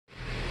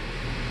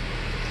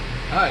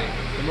Hi,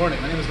 good morning.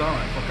 My name is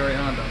Darwin from Curry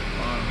Honda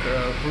on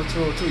Route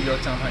 202,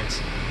 Yorktown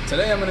Heights.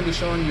 Today I'm going to be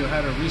showing you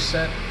how to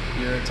reset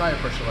your tire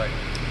pressure light.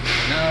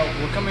 Now,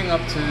 we're coming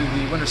up to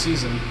the winter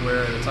season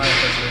where the tire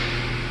pressure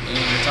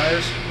in your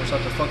tires will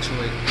start to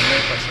fluctuate with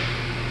air pressure.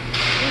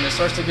 When it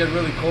starts to get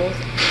really cold,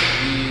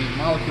 the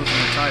molecules in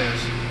your tires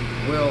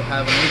will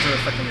have a major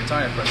effect on your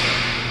tire pressure.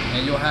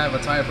 And you'll have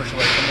a tire pressure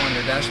light come on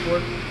your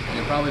dashboard, and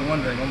you're probably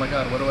wondering, oh my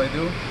god, what do I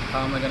do?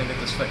 How am I going to get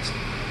this fixed?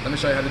 Let me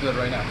show you how to do it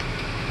right now.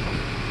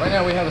 Right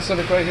now we have a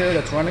Civic right here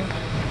that's running,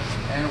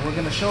 and we're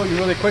going to show you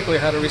really quickly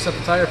how to reset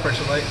the tire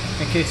pressure light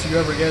in case you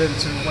ever get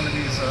into one of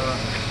these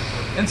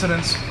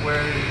incidents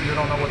where you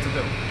don't know what to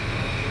do.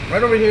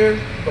 Right over here,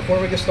 before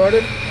we get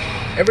started,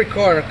 every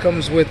car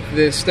comes with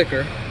this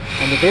sticker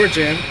on the door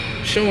jamb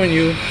showing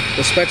you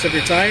the specs of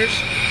your tires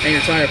and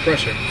your tire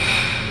pressure.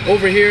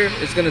 Over here,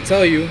 it's going to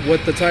tell you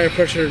what the tire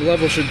pressure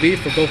level should be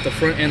for both the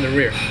front and the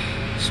rear.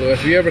 So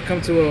if you ever come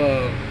to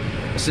a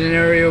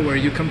scenario where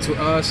you come to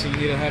us and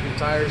you need to have your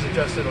tires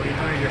adjusted, or you're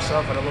doing it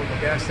yourself at a local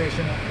gas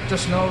station,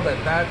 just know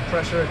that that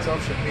pressure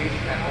itself should be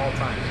at all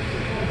times.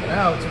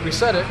 Now, to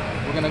reset it,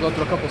 we're going to go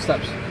through a couple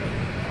steps.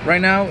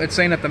 Right now, it's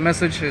saying that the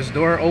message is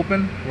door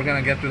open. We're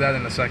going to get through that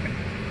in a second.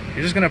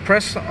 You're just going to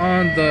press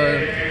on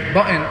the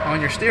button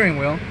on your steering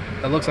wheel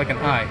that looks like an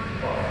eye.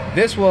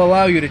 This will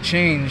allow you to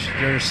change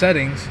your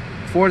settings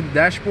for the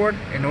dashboard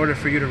in order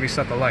for you to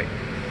reset the light.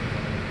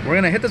 We're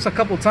going to hit this a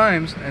couple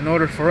times in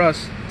order for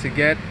us to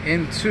get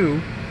into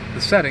the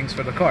settings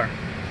for the car.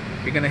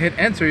 You're going to hit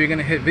enter, you're going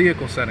to hit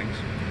vehicle settings.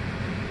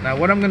 Now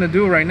what I'm going to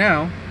do right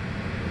now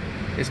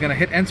is going to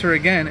hit enter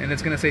again, and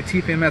it's going to say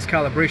TPMS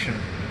calibration.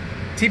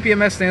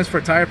 TPMS stands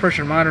for tire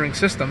pressure monitoring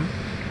system.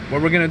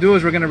 What we're going to do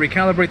is we're going to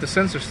recalibrate the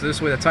sensors so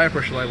this way the tire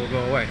pressure light will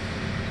go away.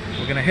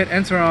 We're going to hit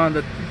enter on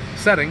the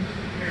setting,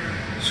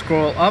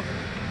 scroll up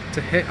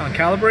to hit on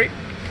calibrate,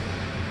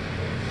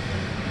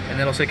 and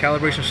it'll say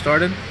calibration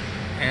started,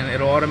 and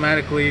it'll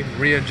automatically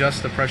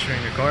readjust the pressure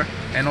in your car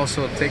and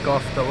also take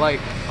off the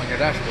light on your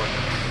dashboard.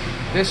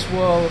 This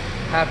will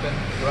happen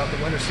throughout the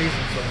winter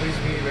season, so please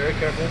be very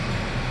careful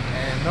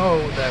and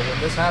know that when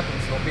this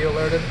happens, don't be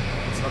alerted.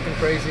 It's nothing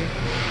crazy,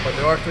 but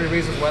there are 3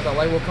 reasons why the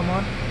light will come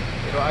on.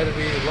 It'll either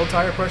be low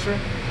tire pressure,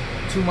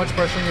 too much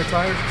pressure in your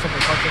tires, or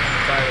something functioning in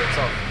the tire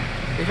itself.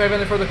 If you have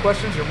any further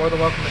questions, you're more than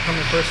welcome to come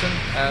in person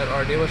at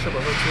our dealership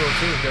at Route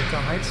 202 in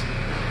Yorktown Heights,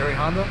 Curry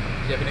Honda.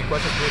 If you have any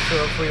questions, please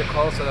feel free to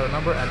call us at our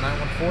number at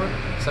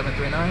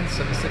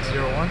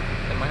 914-739-7601.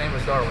 And my name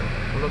is Darwin.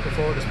 We're looking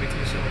forward to speaking to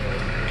you soon.